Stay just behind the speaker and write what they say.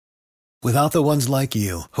Without the ones like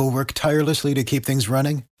you, who work tirelessly to keep things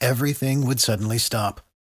running, everything would suddenly stop.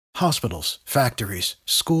 Hospitals, factories,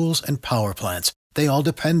 schools, and power plants, they all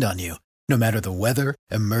depend on you. No matter the weather,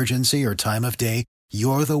 emergency, or time of day,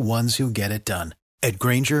 you're the ones who get it done. At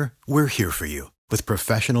Grainger, we're here for you with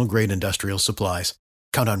professional-grade industrial supplies.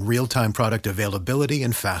 Count on real-time product availability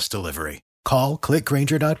and fast delivery. Call, click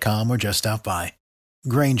Grainger.com, or just stop by.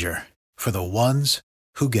 Grainger, for the ones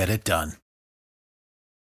who get it done.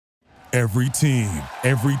 Every team,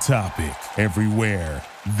 every topic, everywhere.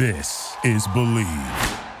 This is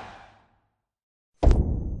Believe.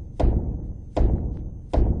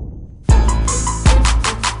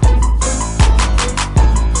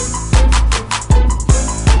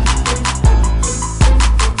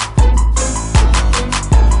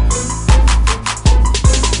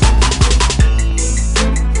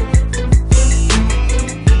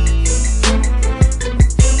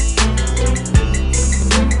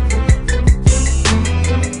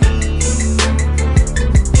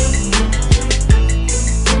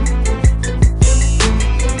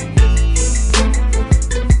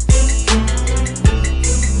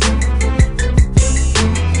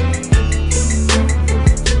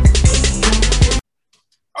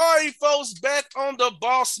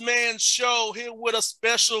 Boss Man Show here with a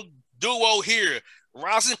special duo here.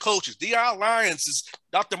 Rising coaches, D.R. Lyons is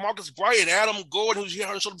Dr. Marcus Bright and Adam Gordon, who's here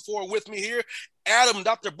on the show before with me here. Adam,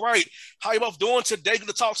 Dr. Bright, how you both doing today? Good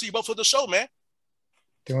to talk to you both for the show, man.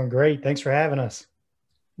 Doing great. Thanks for having us.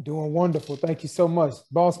 Doing wonderful. Thank you so much.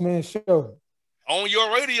 Boss Man Show. On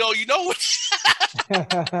your radio, you know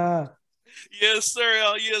it. Yes,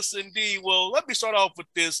 sir. Yes, indeed. Well, let me start off with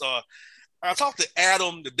this. I talked to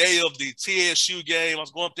Adam the day of the TSU game. I was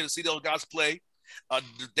going up there to see those guys play. The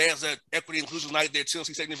dance at Equity Inclusion Night there at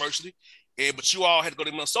Tennessee State University. But you all had to go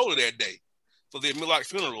to Minnesota that day for the Millock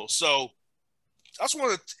funeral. So I just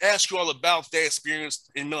wanted to ask you all about that experience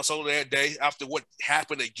in Minnesota that day after what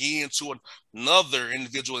happened again to another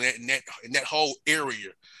individual in that whole area.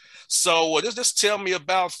 So just tell me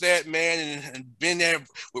about that, man, and being there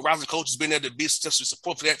with Rising Coaches, being there to be such a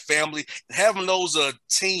support for that family, and having those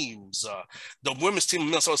teams, the women's team in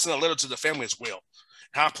Minnesota sent a letter to the family as well.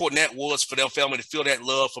 How important that was for their family to feel that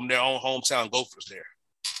love from their own hometown Gophers there.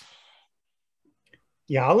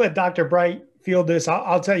 Yeah, I'll let Dr. Bright field this.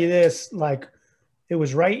 I'll tell you this, like it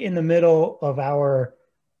was right in the middle of our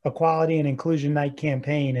Equality and Inclusion Night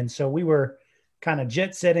campaign. And so we were kind of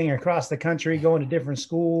jet setting across the country, going to different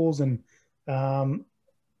schools. And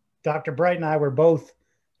Dr. Bright and I were both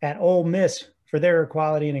at Ole Miss for their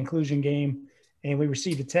Equality and Inclusion game. And we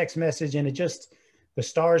received a text message, and the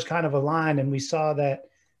stars kind of aligned. And we saw that,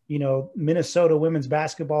 Minnesota women's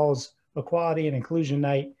basketball's Equality and Inclusion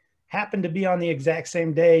Night happened to be on the exact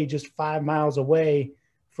same day, just 5 miles away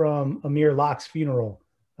from Amir Locke's funeral.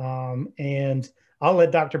 And I'll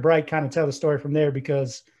let Dr. Bright kind of tell the story from there,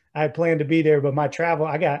 because I had planned to be there, but my travel,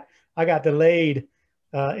 I got delayed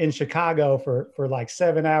in Chicago for like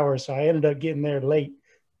 7 hours. So I ended up getting there late,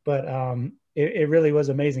 but it really was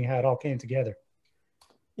amazing how it all came together.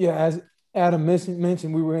 Yeah. As Adam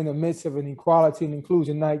mentioned, we were in the midst of an Equality and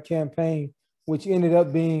Inclusion Night campaign, which ended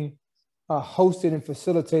up being hosted and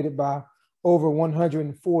facilitated by over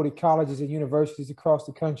 140 colleges and universities across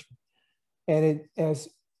the country. And as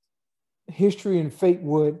history and fate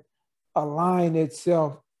would align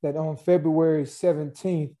itself, that on February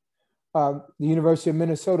 17th, the University of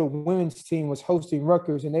Minnesota women's team was hosting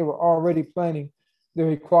Rutgers, and they were already planning their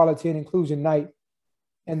Equality and Inclusion Night.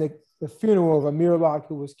 And the funeral of Amir Locke,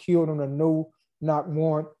 who was killed on a no-knock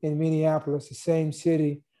warrant in Minneapolis, the same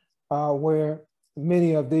city where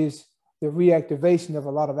many of the reactivation of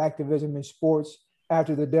a lot of activism in sports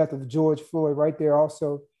after the death of George Floyd, right there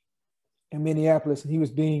also in Minneapolis. And he was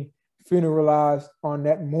being funeralized on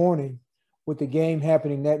that morning, with the game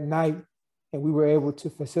happening that night. And we were able to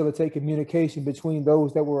facilitate communication between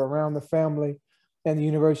those that were around the family and the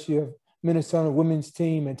University of Minnesota women's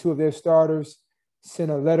team, and two of their starters sent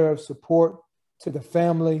a letter of support to the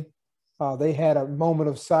family. They had a moment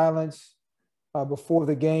of silence before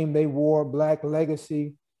the game. They wore Black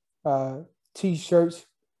Legacy T-shirts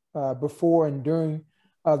before and during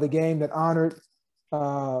the game that honored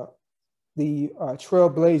the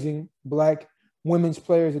trailblazing Black women's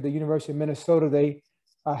players at the University of Minnesota. They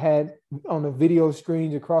had on the video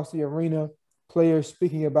screens across the arena players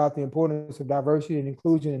speaking about the importance of diversity and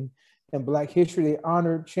inclusion and Black history. They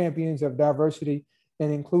honored champions of diversity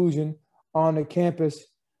and inclusion on the campus.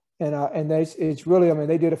 And it's really,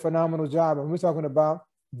 they did a phenomenal job. And we're talking about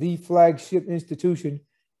the flagship institution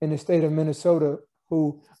in the state of Minnesota,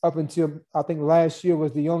 who up until I think last year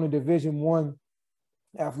was the only Division I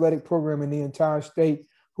athletic program in the entire state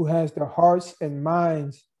who has the hearts and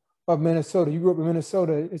minds of Minnesota. You grew up in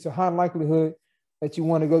Minnesota, it's a high likelihood that you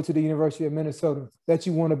want to go to the University of Minnesota, that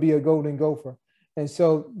you want to be a Golden Gopher. And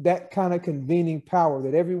so that kind of convening power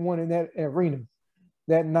that everyone in that arena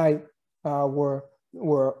that night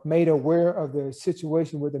were made aware of the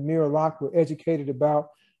situation with Amir Locke, were educated about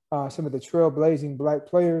some of the trailblazing Black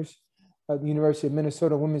players at the University of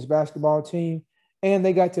Minnesota women's basketball team. And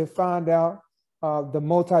they got to find out the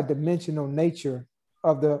multidimensional nature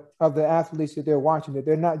of the athletes that they're watching, that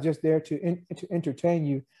they're not just there to entertain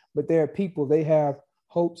you, but they're people. They have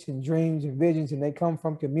hopes and dreams and visions, and they come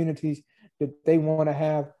from communities that they want to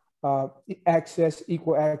have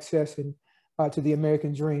equal access and to the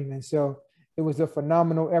American dream. And so it was a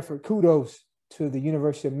phenomenal effort. Kudos to the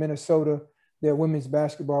University of Minnesota, their women's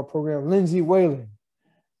basketball program. Lindsay Whalen,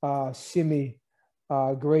 Shimmy,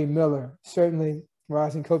 Gray Miller, certainly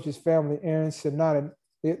Rising Coaches family, Aaron Sonata,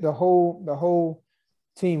 the whole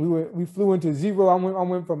team. We flew into zero. I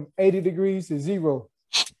went from 80 degrees to zero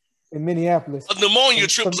in Minneapolis. A pneumonia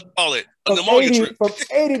trip, let's call it. A pneumonia trip. From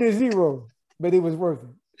 80 to zero, but it was worth it.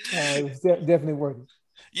 It was definitely worth it.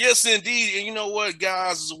 Yes, indeed. And you know what,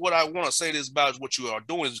 guys, what I want to say this about what you are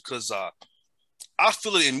doing is because I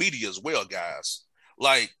feel it in media as well, guys.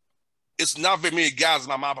 Like, it's not very many guys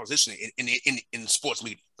in my position in sports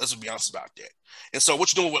media. Let's be honest about that. And so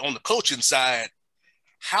what you're doing on the coaching side,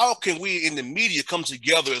 how can we in the media come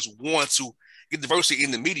together as one to get diversity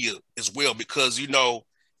in the media as well? Because, you know,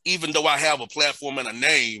 even though I have a platform and a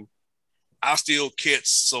name, I still catch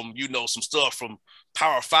some, you know, some stuff from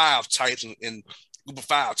Power 5 types and Group of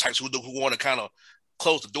 5 types who want to kind of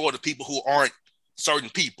close the door to people who aren't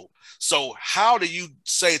certain people. So how do you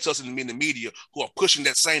say to us in the media who are pushing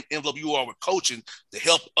that same envelope you are with coaching to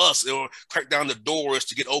help us or crack down the doors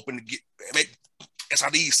to get open to make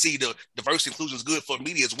SID see the diversity inclusion is good for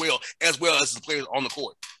media as well as the players on the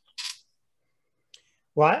court?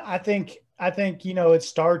 Well, I think, you know, it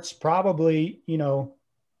starts probably, you know,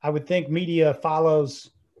 I would think media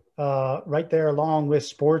follows right there along with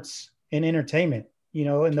sports and entertainment, you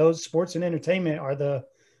know, and those sports and entertainment are the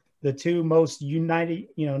two most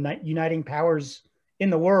uniting powers in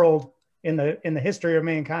the world in the history of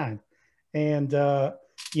mankind. And,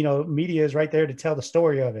 you know, media is right there to tell the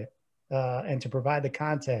story of it and to provide the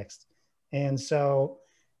context. And so,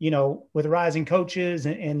 you know, with Rising Coaches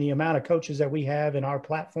and the amount of coaches that we have in our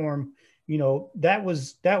platform, you know, that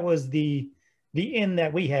was the end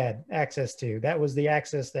that we had access to. That was the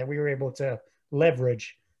access that we were able to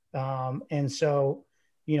leverage. And so,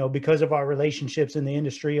 you know, because of our relationships in the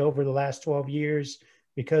industry over the last 12 years,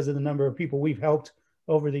 because of the number of people we've helped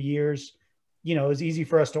over the years, you know, it's easy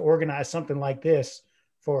for us to organize something like this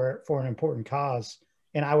for an important cause.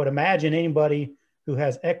 And I would imagine anybody who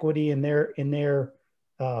has equity in their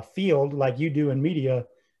field, like you do in media,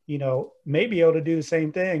 you know, may be able to do the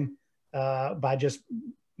same thing by just,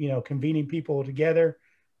 you know, convening people together,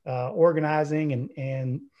 organizing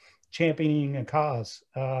and championing a cause.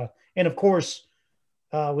 And of course,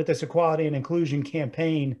 with this equality and inclusion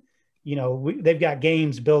campaign, you know, they've got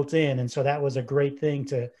games built in. And so that was a great thing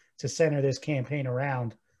to center this campaign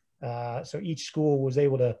around. So each school was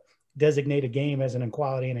able to designate a game as an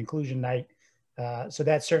equality and inclusion night. So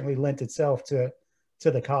that certainly lent itself to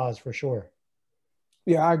the cause for sure.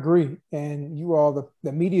 Yeah, I agree. And you all,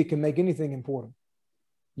 the media can make anything important.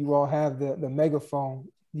 You all have the megaphone.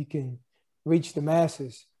 You can reach the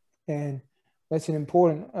masses. And that's an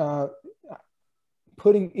important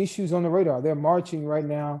putting issues on the radar. They're marching right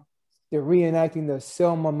now. They're reenacting the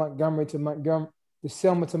Selma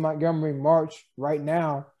to Montgomery march right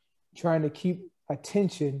now, trying to keep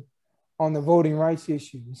attention on the voting rights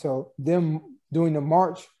issue. So them doing the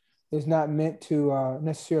march is not meant to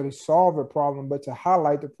necessarily solve a problem, but to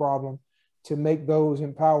highlight the problem, to make those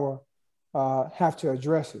in power have to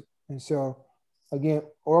address it. And so, again,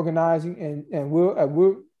 organizing and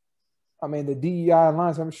we're I mean, the DEI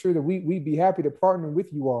Alliance, I'm sure that we'd be happy to partner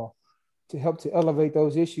with you all to help to elevate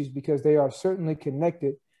those issues, because they are certainly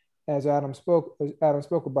connected, as Adam spoke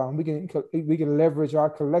about. And we can leverage our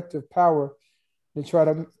collective power to try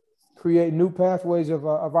to create new pathways of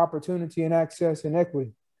opportunity and access and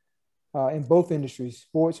equity in both industries,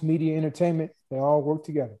 sports, media, entertainment. They all work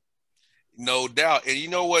together. No doubt. And you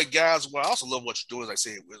know what, guys? Well, I also love what you're doing. As I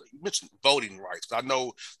said, you mentioned voting rights. I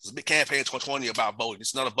know there's a big campaign in 2020 about voting.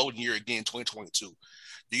 It's not a voting year again, 2022.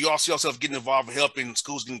 Do you all see yourself getting involved in helping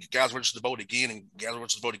schools getting guys registered to vote again and guys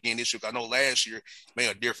registered to vote again this year? I know last year made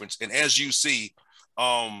a difference. And as you see,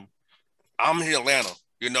 I'm in Atlanta.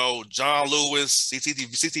 You know, John Lewis,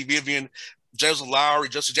 CT Vivian, Joseph Lowry,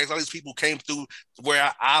 Justin Jackson, all these people came through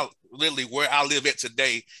where I literally where I live at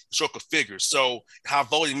today, historical figures. So how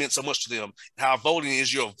voting meant so much to them, how voting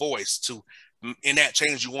is your voice to enact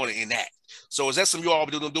change you want to enact. So is that something you all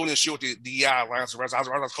be doing this year with the DEI Alliance? I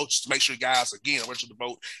was coaches to make sure you guys, again, register to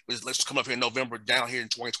vote. Let's come up here in November, down here in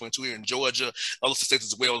 2022 here in Georgia. Other states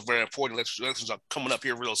as well is very important. Elections are coming up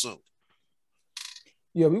here real soon.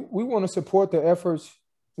 Yeah, we want to support the efforts.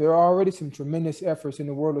 There are already some tremendous efforts in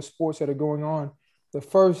the world of sports that are going on. The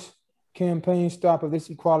first campaign stop of this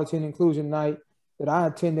Equality and Inclusion Night that I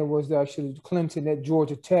attended was actually Clemson at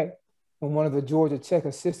Georgia Tech, when one of the Georgia Tech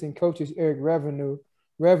assistant coaches, Eric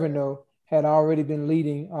Reverno, had already been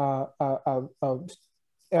leading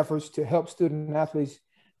efforts to help student athletes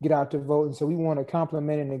get out to vote. And so we want to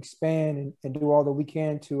complement and expand and do all that we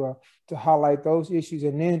can to highlight those issues.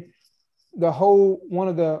 And then one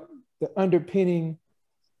of the underpinning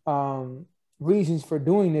reasons for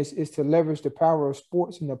doing this is to leverage the power of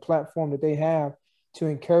sports and the platform that they have to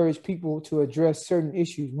encourage people to address certain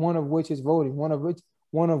issues, one of which is voting, one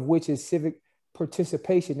of which is civic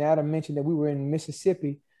participation. Adam mentioned that we were in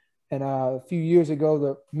Mississippi, and a few years ago,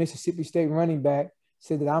 the Mississippi State running back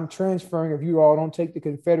said that I'm transferring if you all don't take the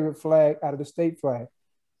Confederate flag out of the state flag.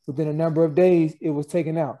 Within a number of days, it was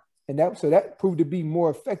taken out. And that proved to be more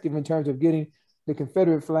effective in terms of getting the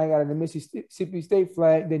Confederate flag out of the Mississippi State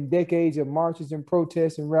flag than decades of marches and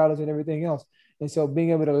protests and rallies and everything else. And so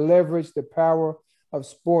being able to leverage the power of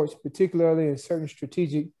sports, particularly in certain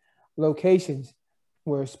strategic locations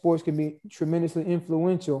where sports can be tremendously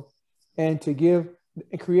influential, and to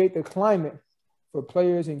create the climate for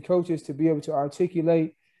players and coaches to be able to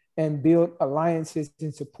articulate and build alliances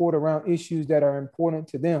and support around issues that are important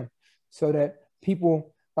to them, so that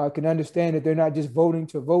people can understand that they're not just voting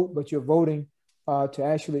to vote, but you're voting to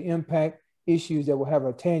actually impact issues that will have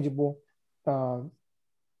a tangible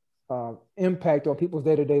impact on people's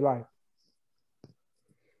day-to-day life.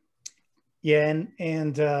 Yeah,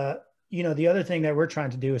 and the other thing that we're trying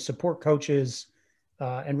to do is support coaches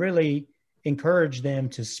and really encourage them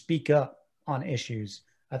to speak up on issues.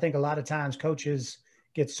 I think a lot of times coaches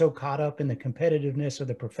get so caught up in the competitiveness of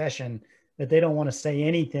the profession that they don't want to say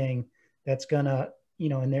anything that's going to,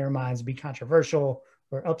 in their minds, be controversial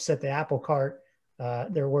or upset the apple cart.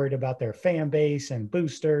 They're worried about their fan base and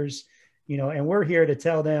boosters, and we're here to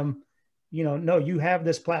tell them, no, you have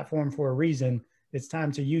this platform for a reason. It's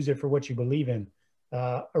time to use it for what you believe in.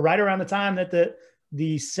 Right around the time that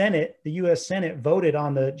the Senate, the U.S. Senate, voted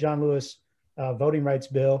on the John Lewis voting rights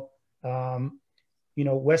bill,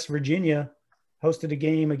 West Virginia hosted a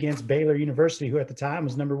game against Baylor University, who at the time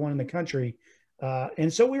was number 1 in the country.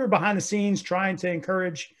 And so we were behind the scenes trying to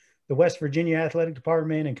encourage the West Virginia athletic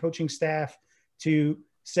department and coaching staff to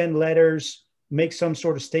send letters, make some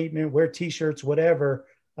sort of statement, wear T-shirts, whatever,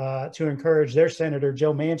 to encourage their senator,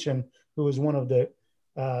 Joe Manchin, who was one of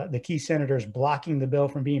the key senators blocking the bill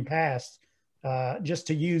from being passed, just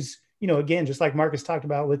to use, again, just like Marcus talked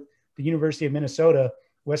about with the University of Minnesota,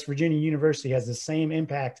 West Virginia University has the same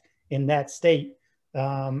impact in that state.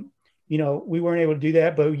 We weren't able to do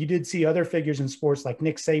that, but you did see other figures in sports like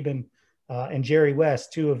Nick Saban and Jerry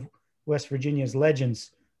West, 2 of West Virginia's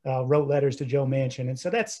legends, wrote letters to Joe Manchin. And so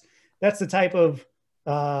that's the type of,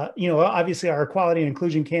 obviously our equality and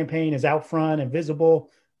inclusion campaign is out front and visible,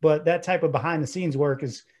 but that type of behind the scenes work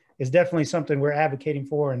is definitely something we're advocating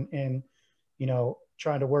for and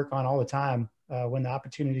trying to work on all the time when the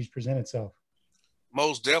opportunities present itself.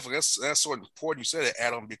 Most definitely. That's so important you said it,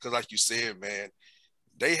 Adam, because like you said, man,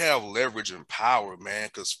 they have leverage and power, man,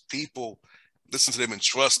 because people listen to them and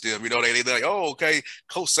trust them. They're like, oh, okay,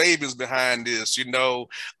 Coach Saban's behind this,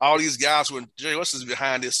 all these guys who are Jerry West is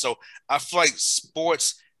behind this. So I feel like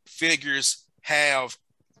sports figures have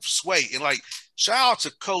sway. And like, shout out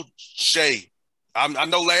to Coach Shay. I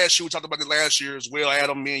know last year, we talked about it last year as well,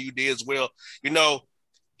 Adam, me and you did as well.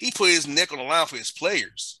 He put his neck on the line for his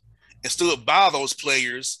players and stood by those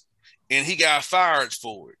players, and he got fired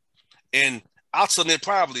for it. And I'll tell them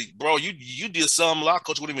privately, bro, you did something a lot of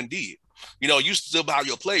coaches wouldn't even did. You stood by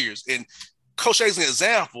your players. And Coach Shay's an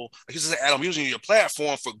example. Like he said, Adam, using your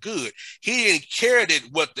platform for good. He didn't care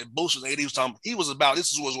what the boosters and AD was talking. He was about,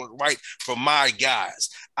 this was right for my guys.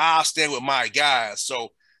 I'll stand with my guys. So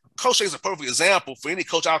Coach Shay's a perfect example for any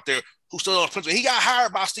coach out there who stood on principle. He got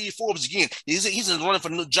hired by Steve Forbes again. He's running for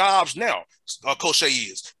new jobs now. Coach Shay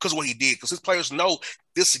is, because of what he did. Because his players know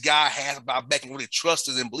this guy has my back and really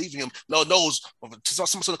trusted and believe in him. Knows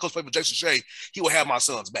some of the coach played with Jason Shay, he will have my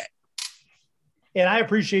son's back. And I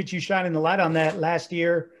appreciate you shining the light on that last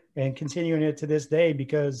year and continuing it to this day,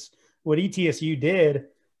 because what ETSU did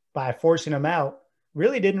by forcing him out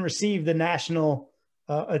really didn't receive the national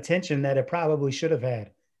attention that it probably should have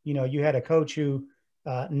had. You know, you had a coach who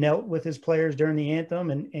knelt with his players during the anthem,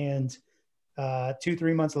 and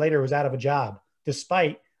 2-3 months later was out of a job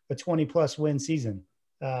despite a 20+ win season,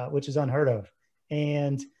 which is unheard of.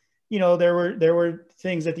 And you know, there were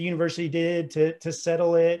things that the university did to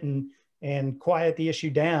settle it and quiet the issue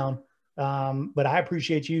down. But I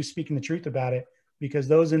appreciate you speaking the truth about it, because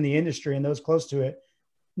those in the industry and those close to it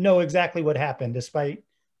know exactly what happened, despite,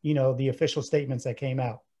 you know, the official statements that came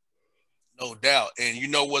out. No doubt. And you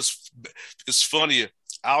know it's funnier?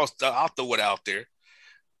 I'll throw it out there.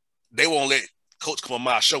 They won't let coach come on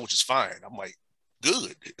my show, which is fine. I'm like,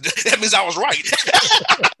 good. That means I was right.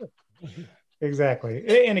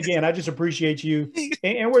 Exactly. And again, I just appreciate you.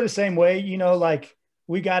 And we're the same way, you know, like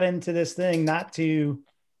we got into this thing not to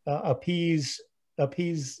appease,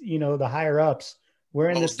 you know, the higher ups.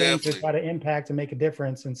 We're in this thing to try to impact and make a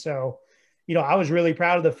difference. And so, you know, I was really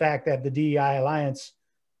proud of the fact that the DEI Alliance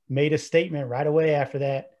made a statement right away after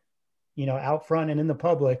that, you know, out front and in the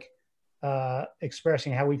public,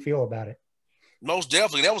 expressing how we feel about it. Most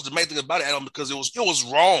definitely. That was the main thing about it, Adam, because it was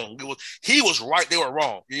wrong. He was right. They were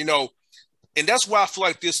wrong, you know. And that's why I feel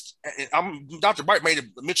like this, Dr. Bright made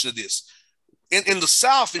a mention of this. In the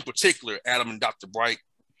South in particular, Adam and Dr. Bright,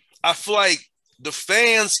 I feel like the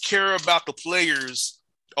fans care about the players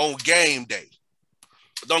on game day,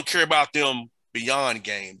 but don't care about them beyond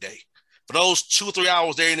game day. For those 2 or 3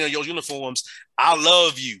 hours there in those uniforms, I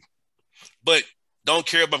love you, but don't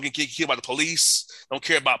care about getting killed by the police, don't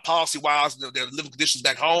care about policy-wise, their living conditions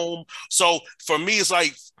back home. So for me, it's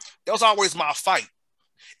like, that was always my fight.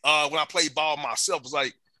 When I played ball myself, was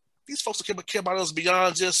like, these folks don't care about us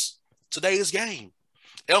beyond just today's game.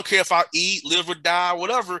 They don't care if I eat, live or die,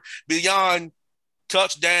 whatever, beyond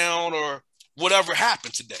touchdown or whatever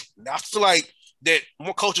happened today. And I feel like that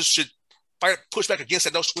more coaches should push back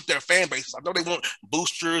against that with their fan bases. I know they want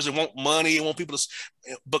boosters and want money and want people to,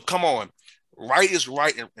 but come on, right is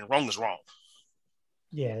right and wrong is wrong.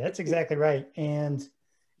 Yeah, that's exactly right. And,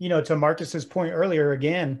 you know, to Marcus's point earlier,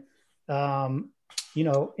 again, you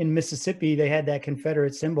know, in Mississippi, they had that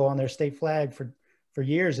Confederate symbol on their state flag for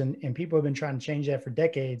years, and people have been trying to change that for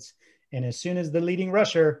decades. And as soon as the leading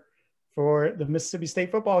rusher for the Mississippi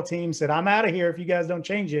State football team said, I'm out of here if you guys don't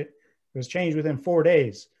change it, it was changed within 4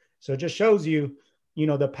 days. So it just shows you, you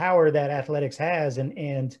know, the power that athletics has.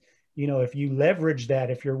 And, you know, if you leverage that,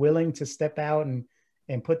 if you're willing to step out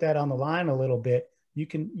and put that on the line a little bit, you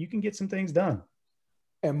can get some things done.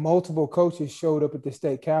 And multiple coaches showed up at the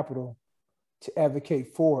state capitol to advocate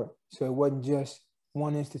for it. So it wasn't just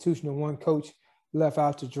one institution or one coach left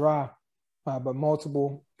out to dry, but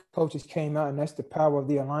multiple coaches came out, and that's the power of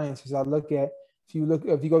the alliance. As I look at, if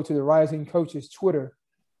you go to the Rising Coaches Twitter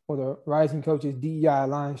or the Rising Coaches DEI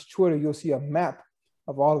Alliance Twitter, you'll see a map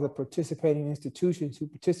of all of the participating institutions who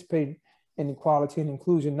participated in Equality and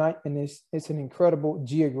Inclusion Night, and it's an incredible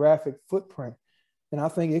geographic footprint. And I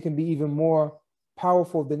think it can be even more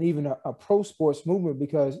powerful than even a pro sports movement,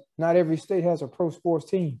 because not every state has a pro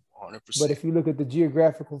sports team. 100%. But if you look at the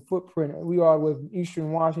geographical footprint, we are with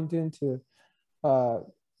Eastern Washington to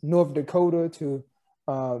North Dakota to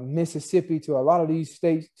Mississippi to a lot of these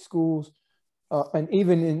state schools, and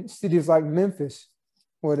even in cities like Memphis,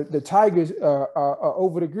 where the Tigers are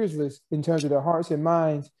over the Grizzlies in terms of their hearts and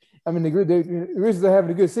minds. I mean, the Grizzlies are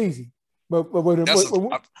having a good season, but when the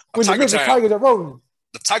Tigers are rolling,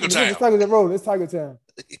 the Tigers are rolling, it's Tiger Town,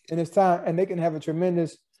 and it's time, and they can have a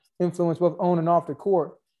tremendous influence both on and off the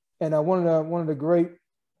court. And one of the great,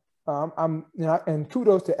 and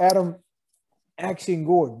kudos to Adam Action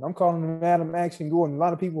Gordon. I'm calling him Adam Action Gordon. A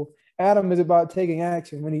lot of people, Adam is about taking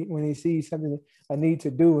action when he sees something I need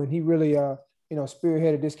to do, and he really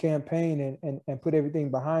spearheaded this campaign and put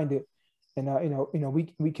everything behind it. And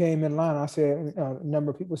we came in line. I said, a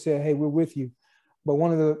number of people said, "Hey, we're with you." But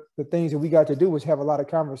one of the things that we got to do was have a lot of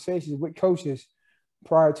conversations with coaches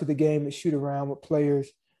prior to the game and shoot around with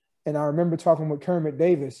players. And I remember talking with Kermit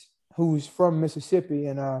Davis, who's from Mississippi,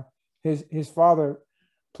 and his father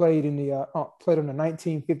played on the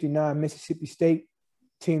 1959 Mississippi State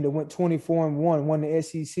team that went 24-1, won the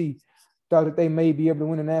SEC, thought that they may be able to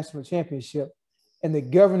win a national championship. And the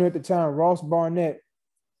governor at the time, Ross Barnett,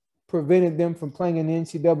 prevented them from playing in the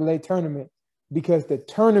NCAA tournament because the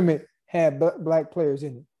tournament had Black players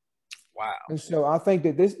in it. Wow. And so I think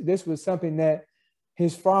that this was something that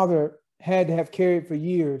his father had to have carried for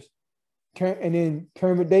years. And then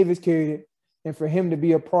Kermit Davis carried it. And for him to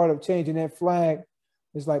be a part of changing that flag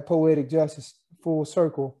is like poetic justice, full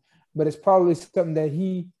circle. But it's probably something that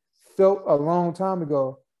he felt a long time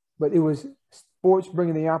ago, but it was sports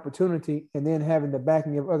bringing the opportunity and then having the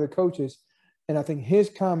backing of other coaches. And I think his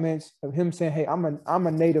comments of him saying, "Hey, I'm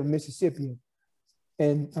a native Mississippian,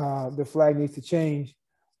 and the flag needs to change,"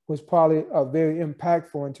 was probably very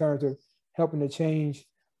impactful in terms of helping to change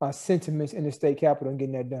sentiments in the state capitol and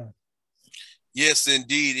getting that done. Yes,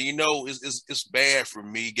 indeed. And it's bad for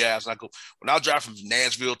me, guys. When I drive from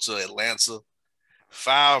Nashville to Atlanta,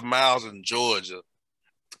 5 miles in Georgia,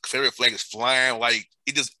 the Confederate flag is flying like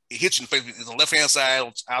it hits you in the face. It's on the left hand side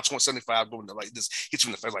on I-275 going like this, hits you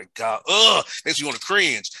in the face like God, makes you want to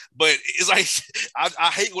cringe. But it's like I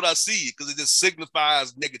hate what I see because it just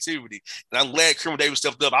signifies negativity. And I'm glad Kermit Davis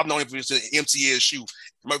stepped up. I've known him since MTSU,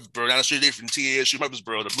 Murfreesboro, down the street from TSU,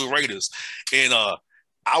 Murfreesboro, the Blue Raiders, and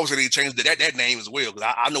I was ready to change that name as well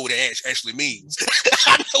because I know what it actually means.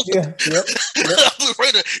 I know Blue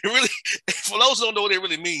Raider. It really, for those who don't know what it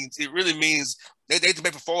really means they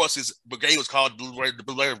make before us his brigade was called the Blue Raider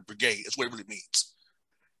Brigade. That's what it really means.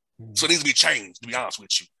 So it needs to be changed, to be honest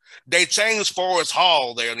with you. They changed Forest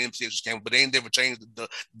Hall there in the MTSU campus, but they never changed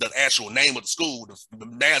the actual name of the school, the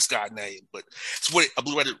mascot name. But it's what a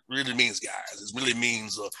Blue Raider really means, guys. It really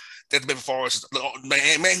means that the Baby Forest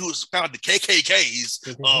man who's founded the KKK's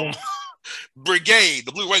brigade,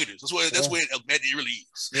 the Blue Raiders. That's what it really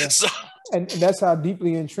is. Yeah. So, and that's how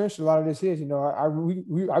deeply entrenched a lot of this is.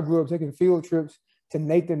 I grew up taking field trips to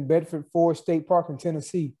Nathan Bedford Forest State Park in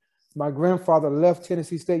Tennessee. My grandfather left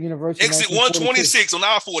Tennessee State University. Exit 126 on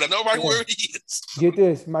I-40. I know right where it is. Get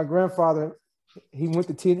this. My grandfather, he went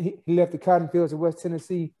to he left the cotton fields of West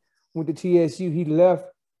Tennessee, went to TSU. He left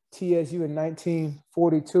TSU in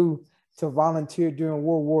 1942 to volunteer during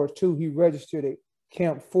World War II. He registered at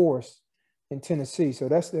Camp Forest in Tennessee. So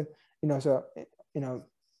that's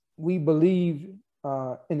we believed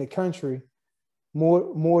in the country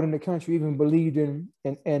more than the country even believed in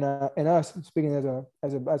us. Speaking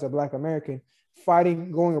as a Black American,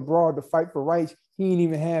 fighting, going abroad to fight for rights he didn't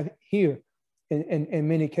even have here in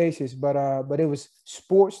many cases. But it was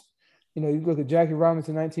sports. You go to Jackie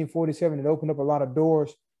Robinson in 1947. It opened up a lot of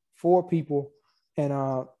doors for people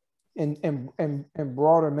and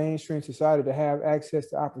broader mainstream society to have access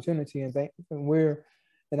to opportunity.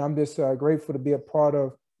 And I'm just grateful to be a part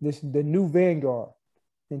of the new vanguard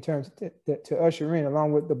in terms to usher in,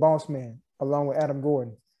 along with the boss man, along with Adam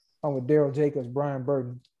Gordon, along with Daryl Jacobs, Brian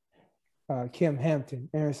Burton, Kim Hampton,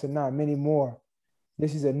 Aaron Sanat, many more.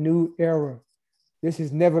 This is a new era. This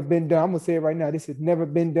has never been done. I'm going to say it right now. This has never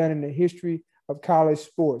been done in the history of college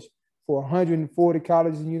sports for 140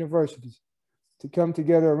 colleges and universities to come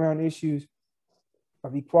together around issues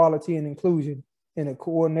of equality and inclusion in a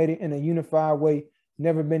coordinated and a unified way.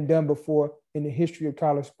 Never been done before in the history of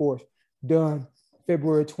college sports. Done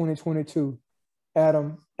February 2022.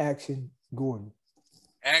 Adam Action Gordon.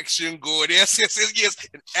 Action Gordon. Yes.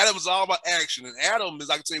 And Adam is all about action. And Adam is,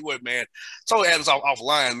 I can tell you what, man. So Adam's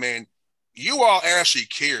offline, man. You all actually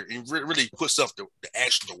care and really put stuff to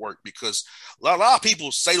action to work, because a lot of people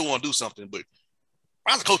say they want to do something, but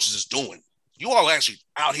a lot of coaches is doing. You all actually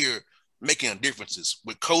out here making differences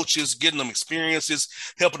with coaches, getting them experiences,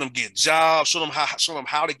 helping them get jobs, showing them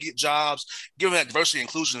how to get jobs, giving that diversity,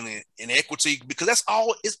 inclusion, and equity, because that's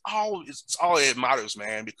all. It's all that matters,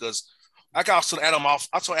 man. Because like I told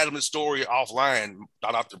Adam this story offline,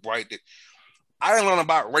 Dr. Bright, that I didn't learn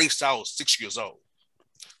about race till I was 6 years old,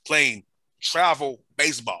 playing travel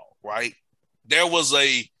baseball. Right, there was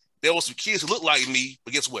some kids who looked like me,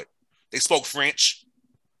 but guess what? They spoke French,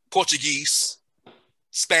 Portuguese,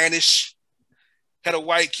 Spanish. Had a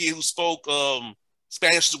white kid who spoke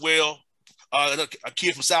Spanish as well. A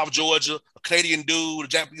kid from South Georgia, a Canadian dude, a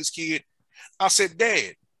Japanese kid. I said,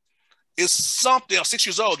 Dad, it's something. I'm 6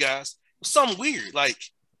 years old, guys. It's something weird. Like,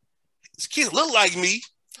 these kids look like me.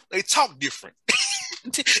 They talk different.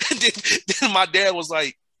 then my dad was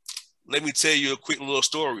like, let me tell you a quick little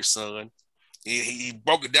story, son. He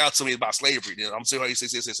broke it down to me about slavery. Then I'm saying how he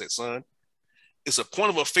said, son, it's a point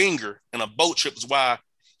of a finger and a boat trip is why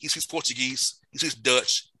he speaks Portuguese, he speaks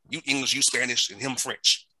Dutch, you English, you Spanish, and him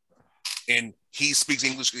French. And he speaks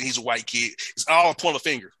English and he's a white kid. It's all a point of a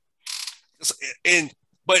finger.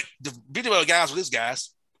 But the video guys with this guys,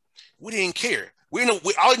 we didn't care.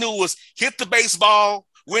 All we knew was hit the baseball,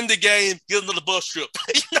 win the game, get another bus trip.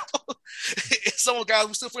 Some of the guys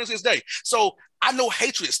we still friends to this day. So I know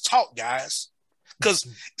hatred is taught, guys, because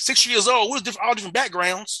 6 years old, we're all different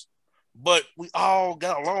backgrounds, but we all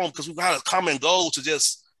got along because we had a common goal to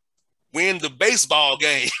just win the baseball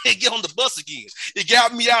game and get on the bus again. It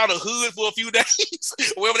got me out of the hood for a few days,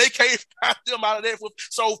 wherever they came them out of there.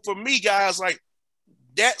 So for me, guys, like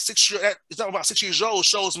it's talking about 6 years old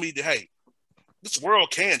shows me that, hey, this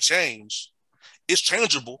world can change. It's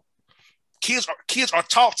changeable. kids are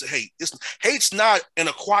taught to hate. Hate's not an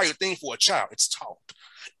acquired thing for a child. It's taught.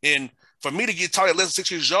 And for me to get taught at less than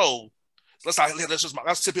 6 years old,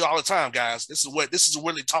 that's typical all the time, guys. This is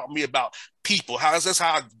really taught me about people. That's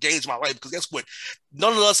how I gauge my life, because that's what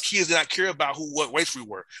none of us kids did not care about what race we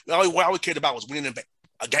were. All we cared about was winning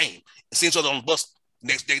a game and seeing each other on the bus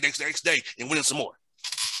next day and winning some more.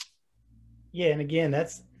 Yeah, and again,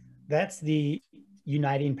 that's the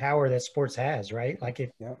uniting power that sports has, right? Like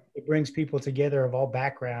it brings people together of all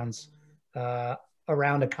backgrounds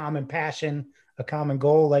around a common passion, a common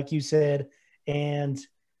goal, like you said, and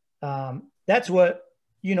that's what,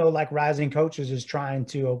 like Rising Coaches is trying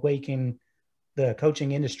to awaken the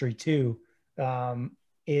coaching industry to,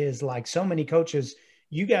 is like so many coaches,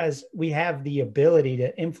 you guys, we have the ability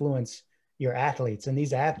to influence your athletes, and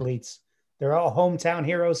these athletes, they're all hometown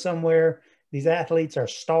heroes somewhere. These athletes are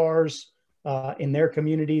stars in their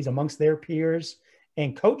communities amongst their peers,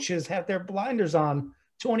 and coaches have their blinders on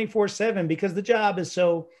 24/7 because the job is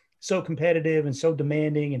so competitive and so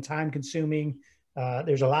demanding and time consuming.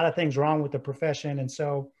 There's a lot of things wrong with the profession. And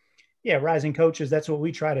so, yeah, Rising Coaches, that's what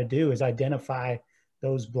we try to do, is identify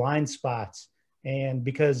those blind spots. And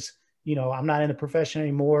because, I'm not in the profession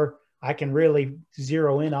anymore, I can really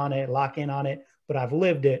zero in on it, lock in on it, but I've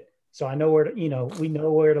lived it. So I know where to, we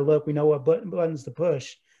know where to look. We know what buttons to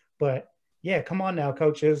push. But yeah, come on now,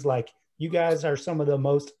 coaches. Like, you guys are some of the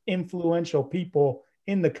most influential people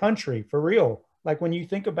in the country, for real. Like, when you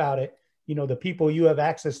think about it, the people you have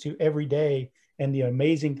access to every day and the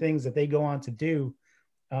amazing things that they go on to do.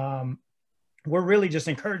 We're really just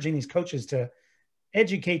encouraging these coaches to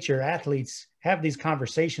educate your athletes, have these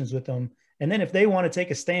conversations with them. And then if they want to take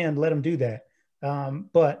a stand, let them do that.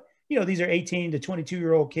 But, these are 18 to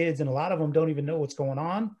 22-year-old kids, and a lot of them don't even know what's going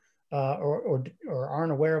on or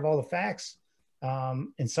aren't aware of all the facts.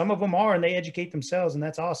 And some of them are, and they educate themselves, and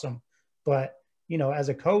that's awesome. But, as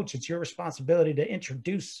a coach, it's your responsibility to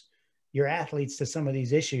introduce your athletes to some of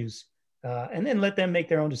these issues, and then let them make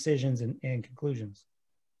their own decisions and conclusions.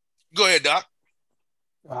 Go ahead, Doc.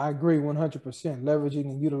 I agree 100%. Leveraging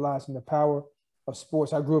and utilizing the power of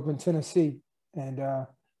sports. I grew up in Tennessee, and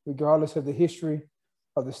regardless of the history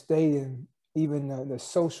of the state and even the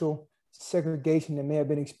social segregation that may have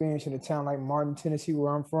been experienced in a town like Martin, Tennessee,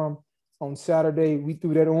 where I'm from, on Saturday, we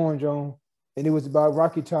threw that orange on, and it was about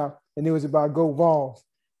Rocky Top, and it was about Go Vols,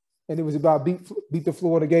 and it was about beat the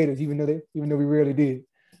Florida Gators, even though we rarely did.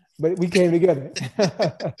 But we came together.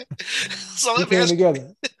 So let me ask you,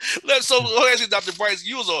 Dr. Bryce,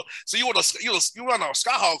 you were on a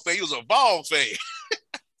Skyhawk fan, you was a Vol fan.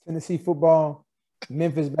 Tennessee football,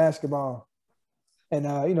 Memphis basketball, and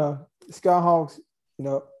Skyhawks.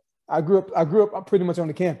 I grew up pretty much on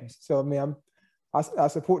the campus, so I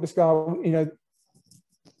support the Skyhawks.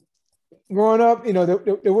 Growing up,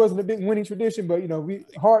 there wasn't a big winning tradition, but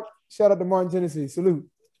shout out to Martin, Tennessee, salute.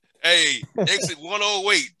 Hey, exit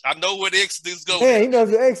 108. I know where the exit is going. Yeah, he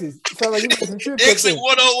knows the exits. Like exit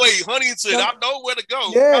 108, Huntington. I know where to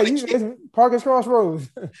go. Yeah, Parker's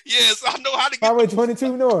Crossroads. Yes, I know how to get. Highway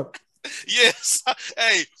 22 North. Yes.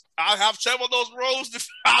 Hey, I have traveled those roads.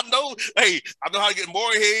 I know how to get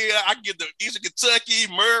Moorhead. I can get the Eastern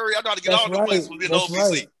Kentucky, Murray. I know how to get all the places within OVC.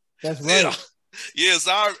 Right. That's right. Yes,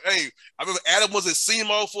 I remember Adam was at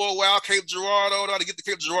SEMO for a while, Cape Girardeau. I know how to get to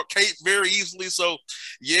Cape very easily. So,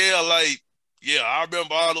 I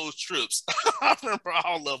remember all those trips. I remember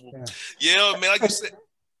all of them. Yeah, man, like you said.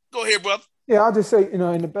 Go ahead, brother. Yeah, I'll just say,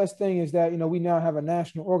 and the best thing is that, we now have a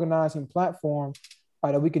national organizing platform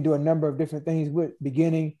that we can do a number of different things with,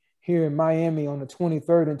 beginning here in Miami on the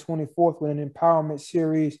 23rd and 24th with an empowerment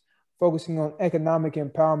series focusing on economic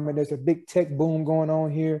empowerment. There's a big tech boom going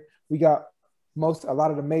on here. We got a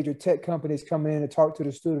lot of the major tech companies coming in to talk to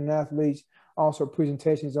the student athletes, also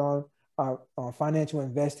presentations on financial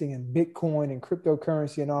investing and Bitcoin and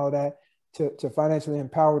cryptocurrency and all that to financially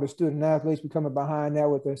empower the student athletes. We're coming behind that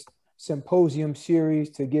with a symposium series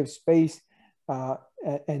to give space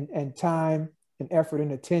and time and effort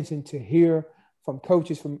and attention to hear from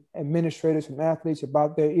coaches, from administrators, from athletes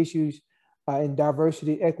about their issues in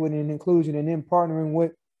diversity, equity, and inclusion, and then partnering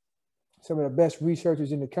with some of the best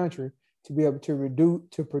researchers in the country to be able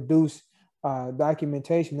to produce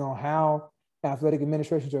documentation on how athletic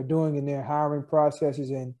administrations are doing in their hiring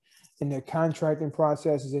processes and in their contracting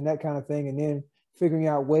processes and that kind of thing, and then figuring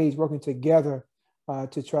out ways, working together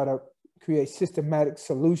to try to create systematic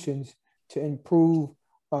solutions to improve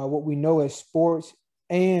what we know as sports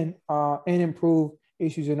and improve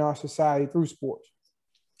issues in our society through sports.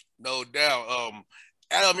 No doubt.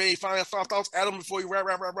 Adam, any final thoughts, Adam, before you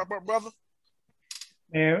wrap up, brother?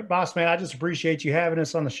 Man, boss man, I just appreciate you having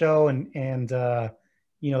us on the show, and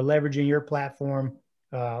leveraging your platform.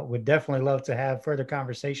 Would definitely love to have further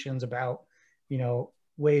conversations about,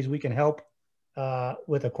 ways we can help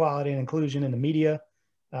with equality and inclusion in the media.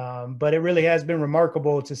 But it really has been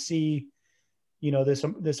remarkable to see,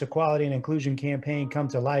 this equality and inclusion campaign come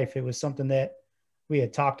to life. It was something that we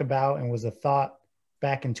had talked about and was a thought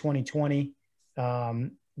back in 2020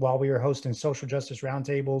 while we were hosting social justice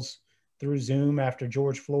roundtables through Zoom after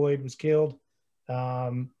George Floyd was killed.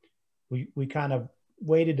 We kind of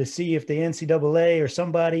waited to see if the NCAA or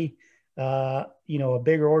somebody, a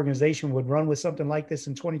bigger organization would run with something like this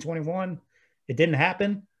in 2021. It didn't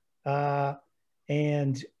happen. We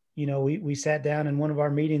sat down in one of our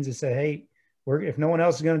meetings and said, hey, if no one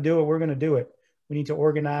else is going to do it, we're going to do it. We need to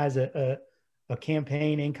organize a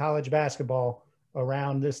campaign in college basketball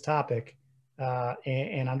around this topic.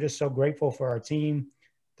 And I'm just so grateful for our team,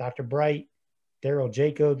 Dr. Bright, Daryl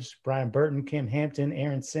Jacobs, Brian Burton, Kim Hampton,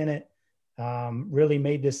 Aaron Sennett, really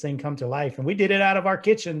made this thing come to life. And we did it out of our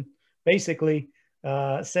kitchen, basically,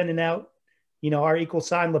 sending out, our equal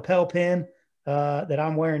sign lapel pin that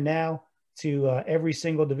I'm wearing now to every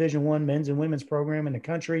single Division I men's and women's program in the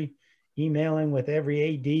country, emailing with every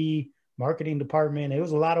AD, marketing department. It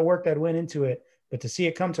was a lot of work that went into it, but to see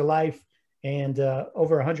it come to life and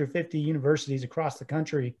over 150 universities across the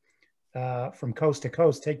country from coast to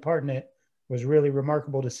coast take part in it was really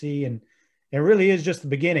remarkable to see. And it really is just the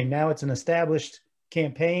beginning. Now it's an established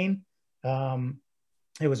campaign.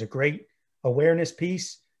 It was a great awareness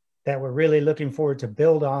piece that we're really looking forward to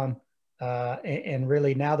build on. And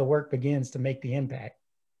really now the work begins to make the impact.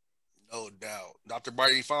 No doubt. Dr.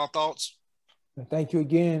 Bright, any final thoughts? Thank you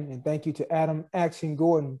again. And thank you to Adam Action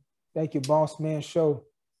Gordon. Thank you, Boss Man Show.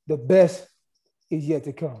 The best is yet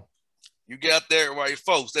to come. You got there right,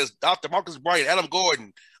 folks. That's Dr. Marcus Bright, Adam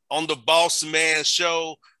Gordon on the Boss Man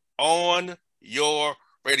Show on your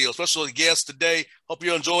radio. Special guest today. Hope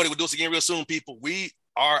you enjoyed it. We'll do this again real soon, people. We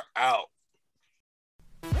are out.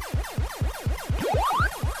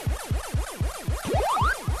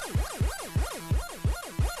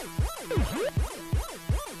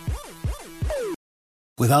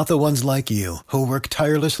 Without the ones like you, who work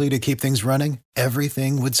tirelessly to keep things running,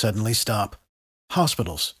 everything would suddenly stop.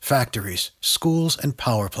 Hospitals, factories, schools, and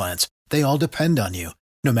power plants, they all depend on you.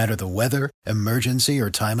 No matter the weather, emergency,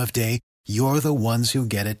 or time of day, you're the ones who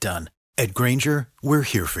get it done. At Grainger, we're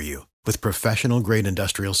here for you with professional-grade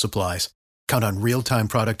industrial supplies. Count on real-time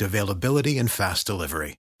product availability and fast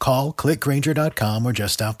delivery. Call, click Grainger.com, or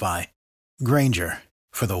just stop by. Grainger,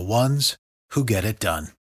 for the ones who get it done.